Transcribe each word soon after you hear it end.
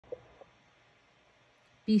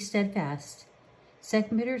be steadfast. 2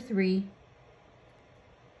 Peter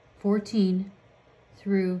 3:14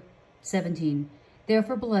 through 17.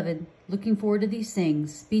 Therefore, beloved, looking forward to these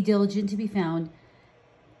things, be diligent to be found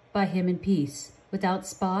by him in peace, without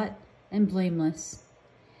spot and blameless,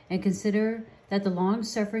 and consider that the long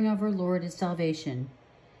suffering of our Lord is salvation,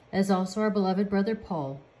 as also our beloved brother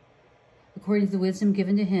Paul, according to the wisdom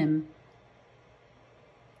given to him,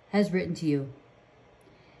 has written to you,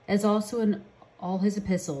 as also in all his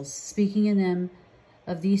epistles, speaking in them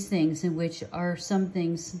of these things, in which are some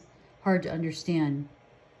things hard to understand,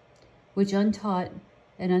 which untaught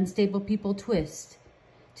and unstable people twist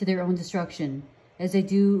to their own destruction, as they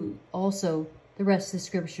do also the rest of the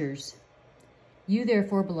scriptures. You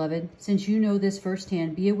therefore, beloved, since you know this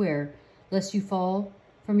firsthand, be aware lest you fall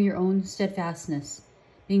from your own steadfastness,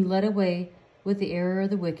 being led away with the error of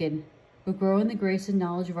the wicked, but grow in the grace and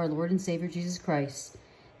knowledge of our Lord and Savior Jesus Christ.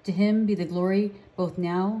 To him be the glory both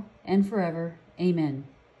now and forever. Amen.